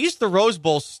 well, at least the Rose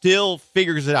Bowl still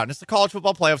figures it out. And it's the college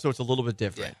football playoff, so it's a little bit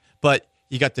different. Yeah. But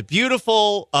you got the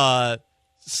beautiful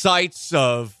sights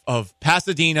of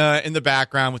Pasadena in the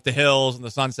background with the hills and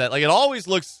the sunset. Like, it always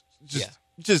looks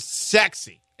just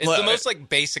sexy. It's the most, like,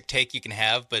 basic take you can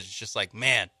have, but it's just like,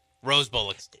 man, Rose Bowl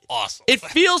looks awesome. It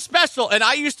feels special, and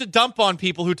I used to dump on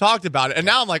people who talked about it, and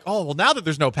now I'm like, oh, well, now that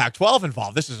there's no Pac-12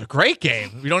 involved, this is a great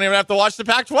game. We don't even have to watch the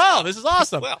Pac-12. This is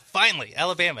awesome. Well, finally,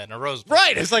 Alabama and a Rose Bowl.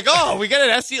 Right. It's like, oh, we got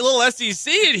a little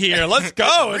SEC in here. Let's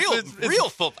go. It's real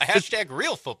football. Hashtag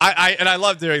real football. I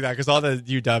love doing that, because all the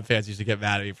UW fans used to get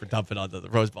mad at me for dumping on the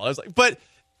Rose Bowl. I was like, but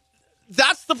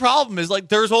that's the problem is like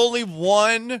there's only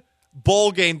one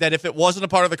bowl game that if it wasn't a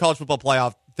part of the college football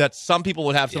playoff that some people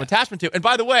would have some attachment to. And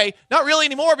by the way, not really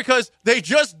anymore because they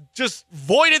just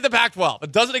voided the Pac-12.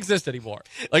 It doesn't exist anymore.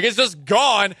 Like it's just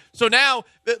gone. So now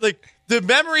like the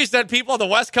memories that people on the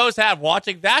West Coast have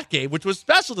watching that game, which was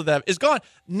special to them, is gone.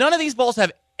 None of these bowls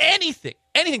have anything.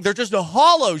 They're just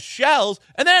hollow shells.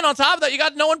 And then on top of that, you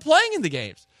got no one playing in the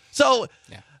games. So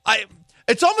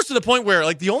it's almost to the point where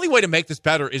like the only way to make this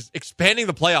better is expanding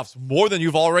the playoffs more than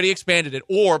you've already expanded it,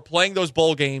 or playing those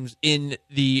bowl games in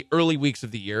the early weeks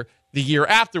of the year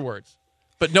afterwards.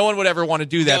 But no one would ever want to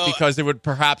do that because it would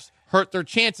perhaps hurt their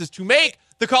chances to make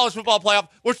the college football playoff,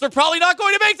 which they're probably not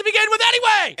going to make to begin with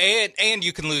anyway. And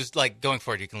you can lose, like, going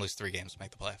forward, you can lose 3 games to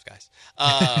make the playoff, guys.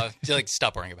 Like,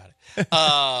 stop worrying about it.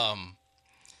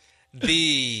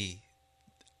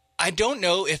 I don't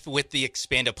know if with the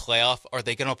expanded playoff, are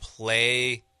they going to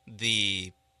play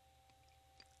I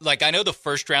know the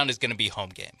first round is going to be home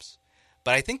games,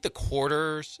 but I think the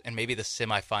quarters and maybe the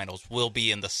semifinals will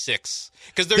be in the 6.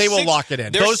 Because they will lock it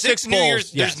in. Those 6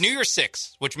 bowls. There's New Year's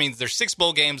 6, which means there's 6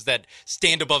 bowl games that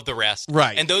stand above the rest.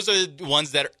 Right. And those are the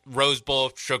ones that Rose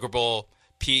Bowl, Sugar Bowl,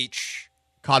 Peach,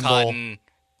 Cotton Bowl.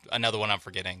 Another one I'm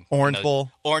forgetting. Orange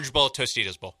Bowl,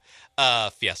 Tostitos Bowl,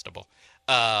 Fiesta Bowl.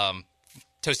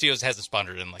 Tostitos hasn't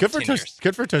sponsored in like 10 years.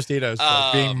 Good for Tostitos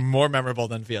for being more memorable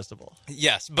than Fiesta Bowl.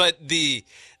 Yes, but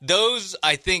those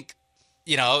I think,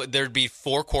 there'd be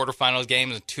 4 quarterfinals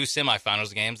games and 2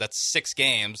 semifinals games. That's 6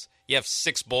 games. You have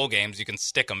 6 bowl games you can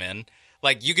stick them in.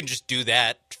 Like you can just do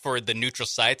that for the neutral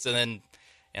sites, and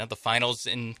then the finals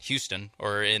in Houston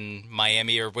or in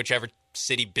Miami or whichever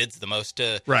city bids the most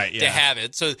to have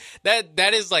it. So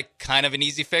that is like kind of an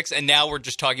easy fix. And now we're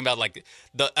just talking about like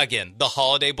the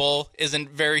Holiday Bowl isn't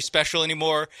very special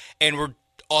anymore, and we're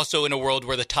also in a world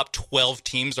where the top 12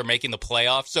 teams are making the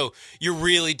playoffs. So you're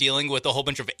really dealing with a whole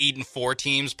bunch of 8-4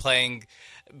 teams playing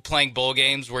bowl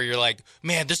games where you're like,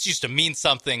 man, this used to mean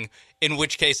something. In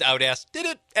which case I would ask, did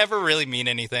it ever really mean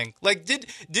anything? Like, did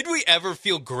we ever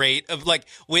feel great of like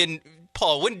when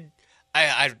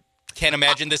I can't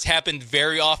imagine this happened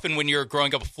very often when you're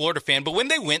growing up a Florida fan, but when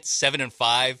they went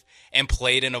 7-5 and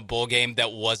played in a bowl game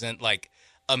that wasn't like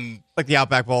the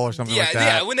Outback Bowl or something like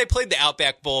that. Yeah, when they played the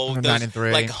Outback Bowl, those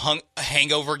 9-3. like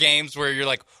hangover games where you're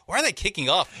like, why are they kicking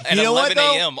off at 11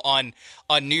 a.m. on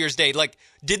New Year's Day? Like,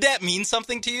 did that mean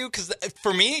something to you? Because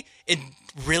for me, it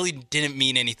really didn't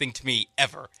mean anything to me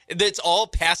ever. It's all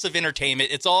passive entertainment.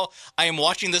 It's all, I am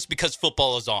watching this because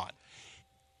football is on.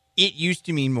 It used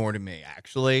to mean more to me,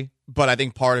 actually. But I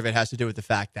think part of it has to do with the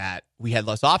fact that we had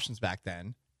less options back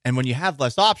then. And when you have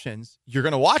less options, you're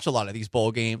going to watch a lot of these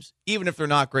bowl games, even if they're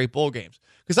not great bowl games.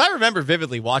 Because I remember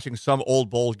vividly watching some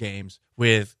old bowl games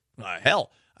with,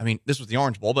 this was the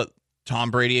Orange Bowl, but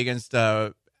Tom Brady against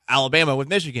Alabama with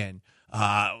Michigan,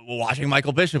 watching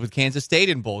Michael Bishop with Kansas State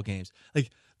in bowl games.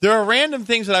 Like, there are random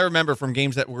things that I remember from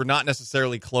games that were not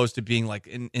necessarily close to being like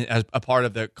as a part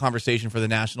of the conversation for the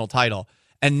national title.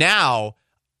 And now,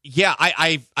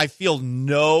 I feel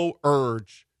no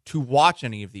urge to watch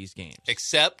any of these games.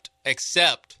 Except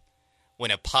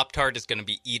when a Pop-Tart is going to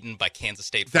be eaten by Kansas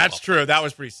State football. That's true. That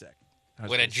was pretty sick.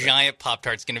 When a giant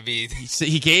Pop-Tart's going to be...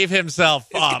 He gave himself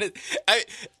up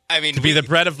to be the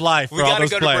bread of life for all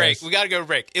those players. We got to go to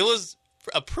break. It was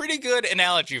a pretty good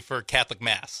analogy for Catholic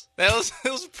Mass. It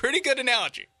was a pretty good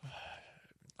analogy.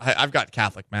 I've got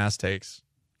Catholic Mass takes.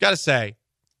 Got to say,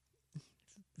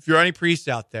 if you're any priest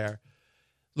out there,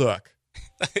 look.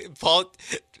 Paul...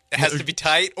 It has to be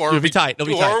tight, or it'll be tight.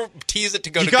 Or tease it to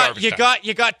go to garbage time.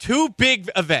 You got 2 big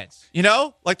events,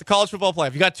 like the college football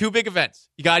playoff. You got 2 big events.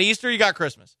 You got Easter, you got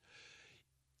Christmas.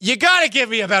 You got to give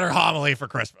me a better homily for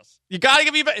Christmas. You got to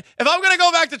give me if I'm going to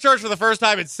go back to church for the first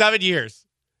time in 7 years,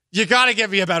 you got to give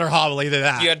me a better homily than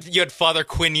that. You had Father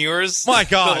Quinn Ewers. My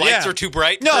God, the lights were too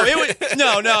bright. No,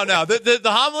 no. The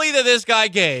homily that this guy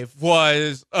gave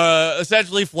was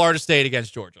essentially Florida State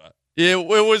against Georgia. It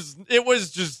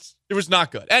was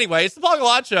not good. Anyway, it's the Paul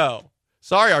Gallant Show.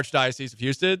 Sorry, Archdiocese of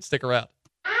Houston. Stick around.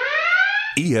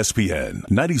 ESPN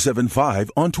 97.5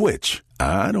 on Twitch.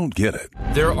 I don't get it.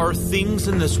 There are things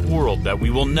in this world that we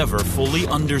will never fully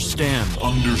understand.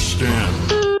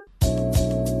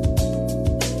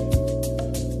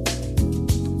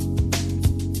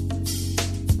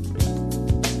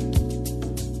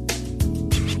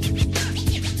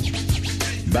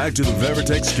 Back to the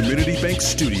Veritex Community Bank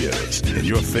Studios and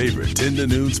your favorite 10 to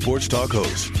noon sports talk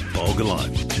host, Paul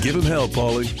Gallant. Give him hell,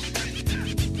 Paulie.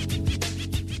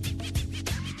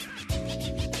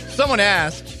 Someone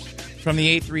asked, From the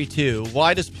 832,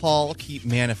 why does Paul keep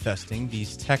manifesting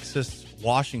these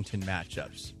Texas-Washington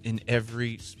matchups in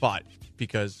every spot?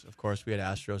 Because, of course, we had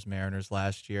Astros-Mariners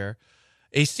last year.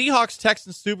 A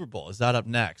Seahawks-Texans Super Bowl. Is that up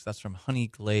next? That's from Honey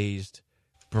Glazed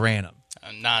Branham.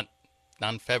 Not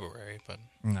in February, but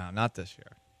No, not this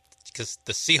year. because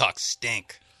the Seahawks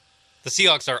stink. The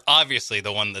Seahawks are obviously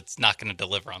the one that's not going to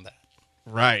deliver on that.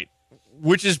 Right.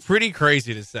 Which is pretty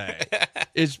crazy to say.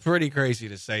 It's pretty crazy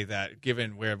to say that,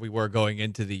 given where we were going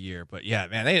into the year. But yeah,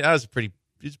 man, that was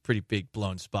it's a pretty big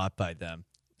blown spot by them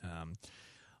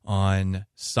on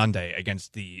Sunday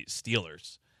against the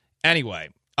Steelers. Anyway,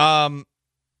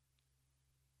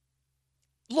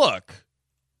 look,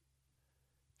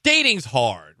 dating's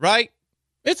hard, right?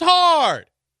 It's hard.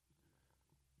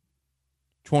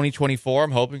 2024,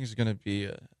 I'm hoping, is going to be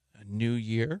a new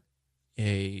year,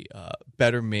 a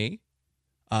better me.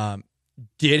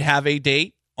 Did have a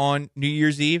date on New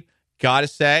Year's Eve. Gotta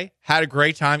say, had a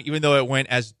great time, even though it went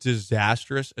as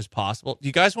disastrous as possible. Do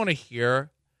you guys want to hear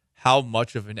how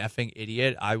much of an effing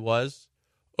idiot I was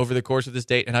over the course of this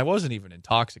date? And I wasn't even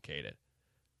intoxicated.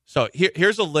 So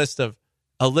here's a list of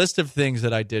things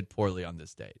that I did poorly on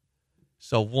this date.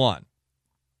 So 1,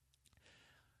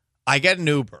 I get an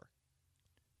Uber,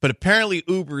 but apparently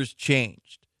Uber's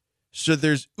changed. So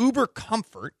there's Uber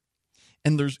Comfort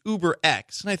and there's Uber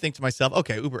X. And I think to myself,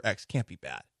 okay, Uber X can't be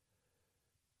bad.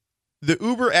 The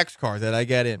Uber X car that I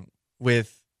get in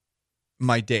with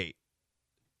my date,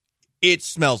 it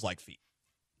smells like feet.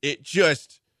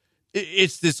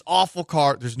 It's this awful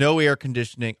car. There's no air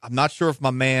conditioning. I'm not sure if my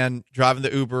man driving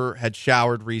the Uber had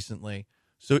showered recently.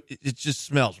 So it just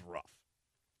smells rough.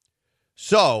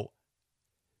 So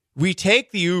we take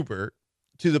the Uber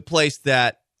to the place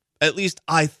that at least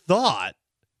I thought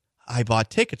I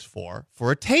bought tickets for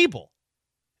a table.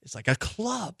 It's like a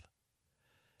club.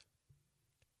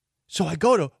 So I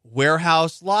go to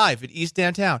Warehouse Live in East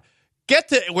Downtown. Get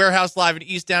to Warehouse Live in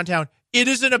East Downtown. It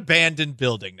is an abandoned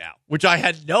building now, which I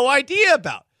had no idea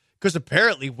about because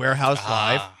apparently Warehouse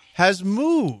Live has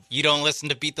moved. You don't listen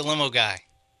to Beat the Limo Guy.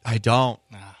 I don't.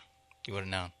 You would have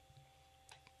known.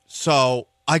 So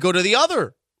I go to the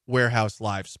other Warehouse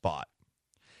Live spot.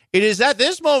 It is at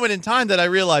this moment in time that I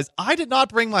realize I did not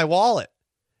bring my wallet.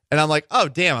 And I'm like, oh,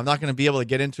 damn, I'm not going to be able to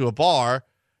get into a bar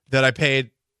that I paid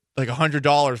like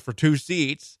 $100 for 2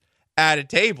 seats at a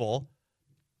table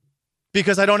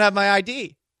because I don't have my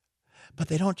ID. But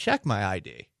they don't check my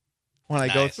ID when I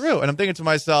go through. And I'm thinking to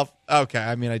myself, okay,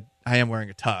 I mean, I am wearing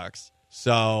a tux,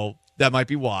 so that might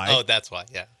be why. Oh, that's why,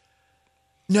 yeah.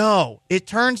 No, it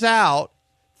turns out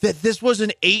that this was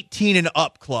an 18 and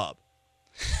up club.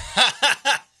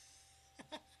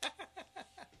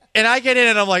 And I get in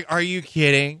and I'm like, are you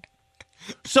kidding?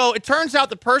 So it turns out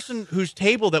the person whose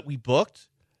table that we booked,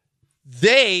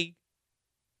 they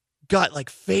got like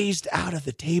phased out of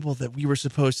the table that we were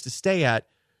supposed to stay at.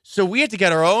 So we had to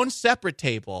get our own separate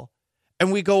table, and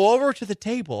we go over to the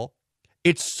table.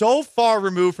 It's so far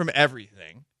removed from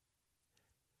everything.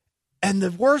 And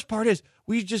the worst part is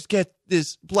we just get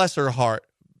this, bless her heart,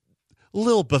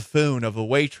 little buffoon of a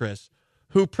waitress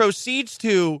who proceeds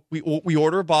to, we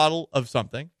order a bottle of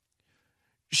something.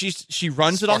 She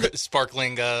runs it on the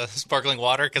sparkling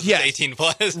water because yes. it's 18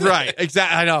 plus. Right,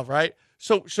 exactly. I know, right?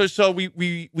 So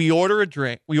we order a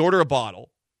drink, we order a bottle.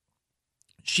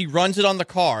 She runs it on the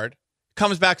card,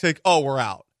 comes back to like, oh, we're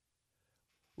out.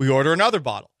 We order another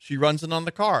bottle. She runs it on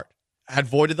the card. Had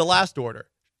voided the last order.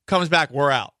 Comes back,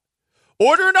 we're out.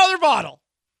 Order another bottle.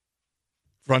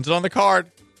 Runs it on the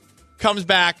card. Comes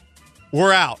back,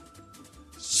 we're out.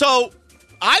 So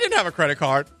I didn't have a credit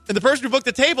card. And the person who booked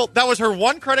the table, that was her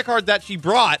one credit card that she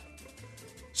brought.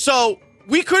 So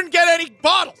we couldn't get any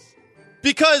bottles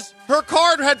because her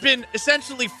card had been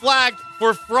essentially flagged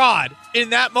for fraud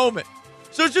in that moment.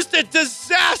 So it's just a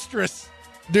disastrous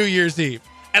New Year's Eve.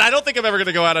 And I don't think I'm ever going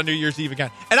to go out on New Year's Eve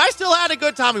again. And I still had a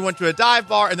good time. We went to a dive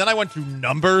bar, and then I went to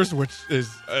Numbers, which is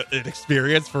an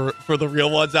experience for the real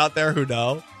ones out there who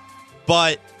know.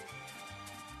 But,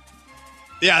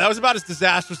 yeah, that was about as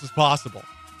disastrous as possible.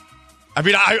 I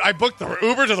mean, I booked the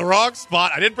Uber to the wrong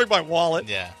spot. I didn't bring my wallet.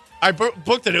 Yeah. I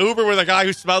booked an Uber with a guy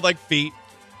who smelled like feet.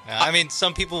 I mean,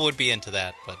 some people would be into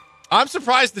that, but I'm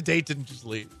surprised the date didn't just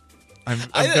leave. I'm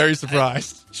very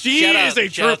surprised. She is a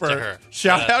trooper.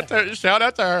 Shout out to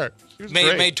her. She was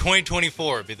great. May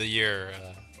 2024 be the year.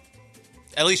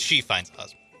 At least she finds a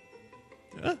husband.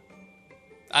 Yeah.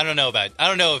 I don't know if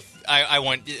I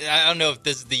don't know if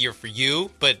this is the year for you,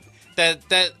 but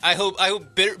that I hope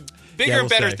bigger we'll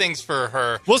better see. Things for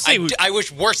her. We'll see. I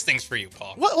wish worse things for you,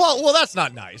 Paul. Well, that's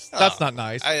not nice. That's not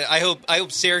nice. I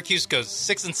hope Syracuse goes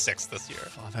 6-6 this year.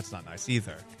 Oh, that's not nice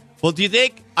either. Well, do you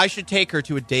think I should take her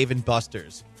to a Dave &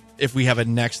 Buster's if we have a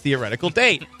next theoretical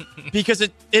date? Because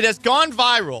it has gone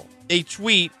viral, a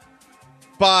tweet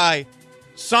by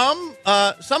some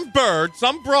bird,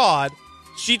 some broad.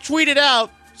 She tweeted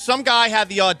out, some guy had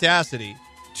the audacity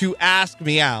to ask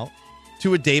me out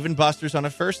to a Dave & Buster's on a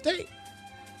first date.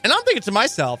 And I'm thinking to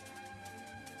myself,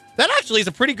 that actually is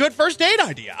a pretty good first date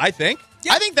idea, I think.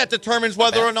 Yeah. I think that determines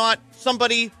whether or not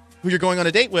somebody who you're going on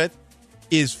a date with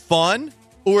is fun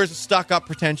or is a stuck-up,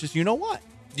 pretentious you-know-what.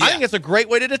 Yeah. I think it's a great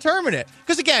way to determine it.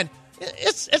 Because, again,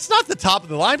 it's not the top of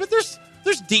the line, but there's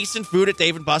decent food at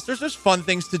Dave & Buster's. There's fun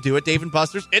things to do at Dave &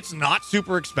 Buster's. It's not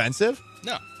super expensive.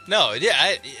 No,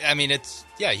 yeah. I mean,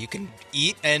 you can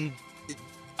eat and...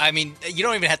 I mean, you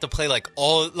don't even have to play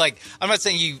I'm not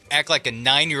saying you act like a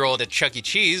 9-year-old at Chuck E.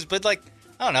 Cheese, but I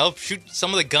don't know, shoot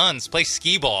some of the guns, play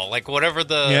skee ball, whatever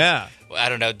the... Yeah. I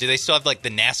don't know. Do they still have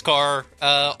the NASCAR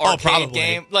arcade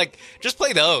game? Just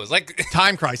play those.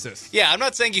 Time Crisis. Yeah, I'm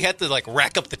not saying you have to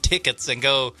rack up the tickets and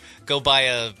go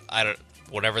buy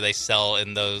whatever they sell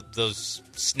in those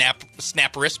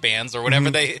snap wristbands or whatever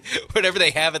whatever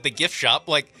they have at the gift shop.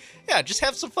 Just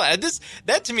have some fun.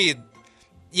 That to me...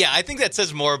 Yeah, I think that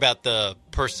says more about the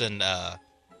person, I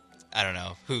don't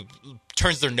know, who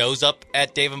turns their nose up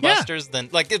at Dave & Buster's than,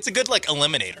 it's a good,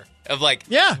 eliminator of,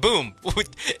 boom,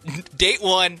 date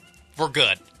one, we're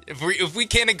good. If we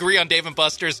can't agree on Dave &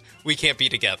 Buster's, we can't be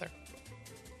together.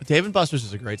 Dave & Buster's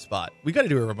is a great spot. We got to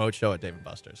do a remote show at Dave &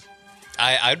 Buster's.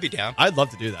 I'd be down. I'd love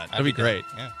to do that. That'd be great.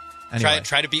 Yeah. Anyway.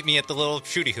 Try to beat me at the little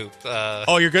shooty hoop.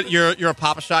 You're good. You're a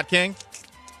Papa Shot king?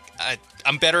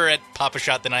 I'm better at Papa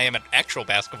Shot than I am at actual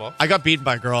basketball. I got beaten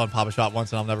by a girl on Papa Shot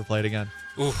once, and I'll never play it again.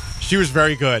 Oof. She was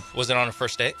very good. Was it on a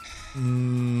first date?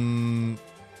 Well,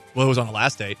 it was on a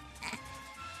last date.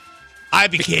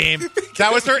 That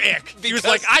was her ick. She was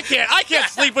like, I can't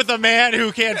sleep with a man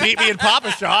who can't beat me in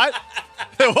Papa Shot.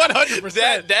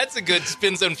 100%. That's a good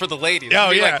spin zone for the ladies.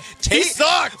 Oh, yeah. He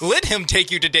sucks. Let him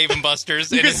take you to Dave &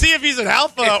 Buster's. You can see if he's an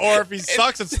alpha or if he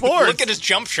sucks at sports. Look at his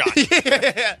jump shot.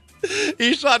 Yeah.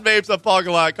 Eshaun Mapes up Paul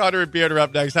Gallant. Connor and Pierre are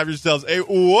up next. Have yourselves a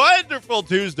wonderful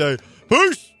Tuesday.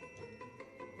 Peace.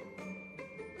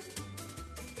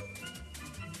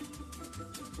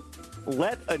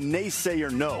 Let a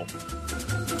naysayer know.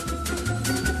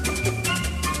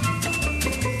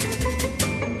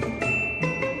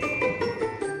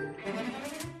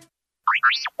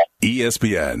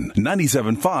 ESPN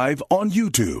 97.5 on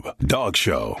YouTube. Dog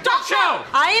Show. Dog Show!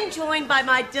 I am joined by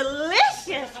my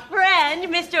delicious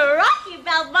friend, Mr. Rocky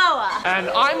Balboa. And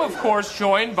I'm, of course,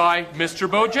 joined by Mr.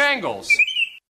 Bojangles.